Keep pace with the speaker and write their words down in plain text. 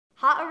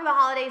hot over the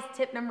holidays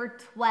tip number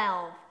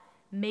 12.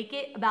 Make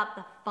it about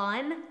the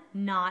fun,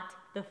 not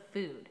the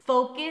food.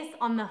 Focus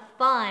on the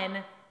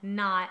fun,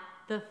 not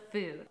the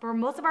food. For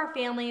most of our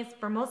families,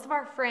 for most of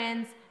our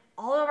friends,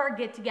 all of our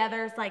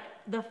get-togethers, like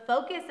the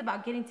focus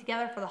about getting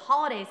together for the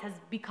holidays has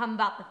become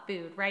about the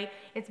food, right?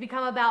 It's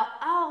become about,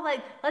 oh,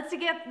 like, let's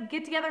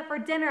get together for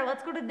dinner.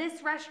 Let's go to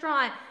this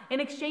restaurant and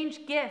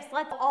exchange gifts.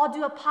 Let's all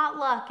do a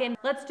potluck and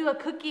let's do a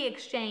cookie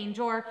exchange,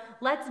 or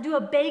let's do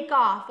a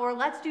bake-off, or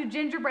let's do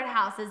gingerbread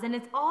houses. And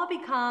it's all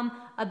become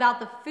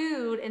about the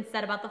food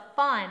instead about the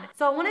fun.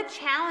 So I want to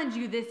challenge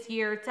you this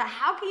year to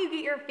how can you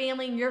get your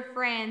family and your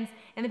friends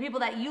and the people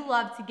that you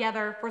love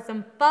together for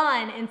some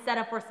fun instead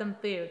of for some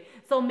food.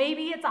 So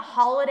maybe it's a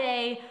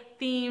holiday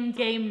themed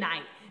game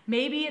night.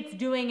 Maybe it's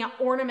doing an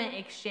ornament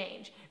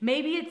exchange.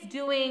 Maybe it's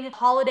doing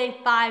holiday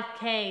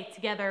 5K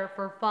together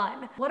for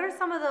fun. What are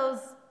some of those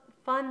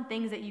fun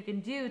things that you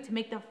can do to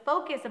make the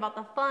focus about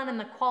the fun and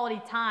the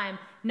quality time,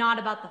 not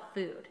about the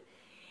food?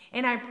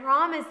 And I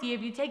promise you,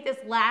 if you take this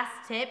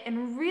last tip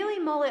and really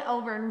mull it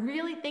over and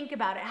really think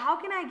about it, how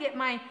can I get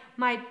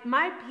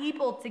my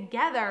people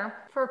together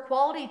for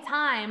quality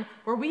time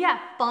where we have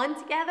fun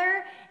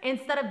together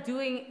instead of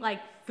doing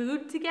like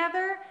food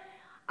together?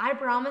 I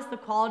promise the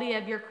quality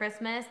of your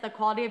Christmas, the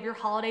quality of your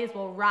holidays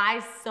will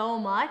rise so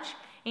much,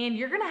 and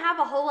you're gonna have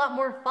a whole lot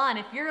more fun.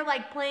 If you're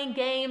like playing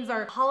games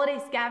or holiday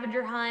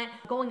scavenger hunt,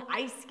 going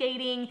ice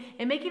skating,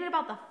 and making it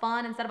about the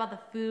fun instead of about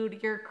the food,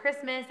 your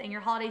Christmas and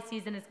your holiday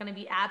season is gonna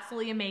be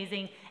absolutely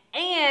amazing,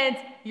 and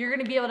you're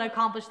gonna be able to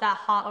accomplish that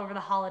hot over the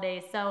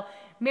holidays. So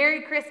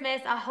Merry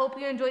Christmas. I hope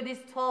you enjoyed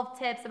these 12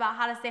 tips about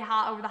how to stay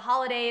hot over the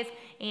holidays,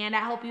 and I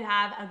hope you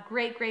have a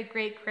great, great,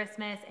 great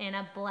Christmas and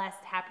a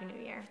blessed Happy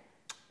New Year.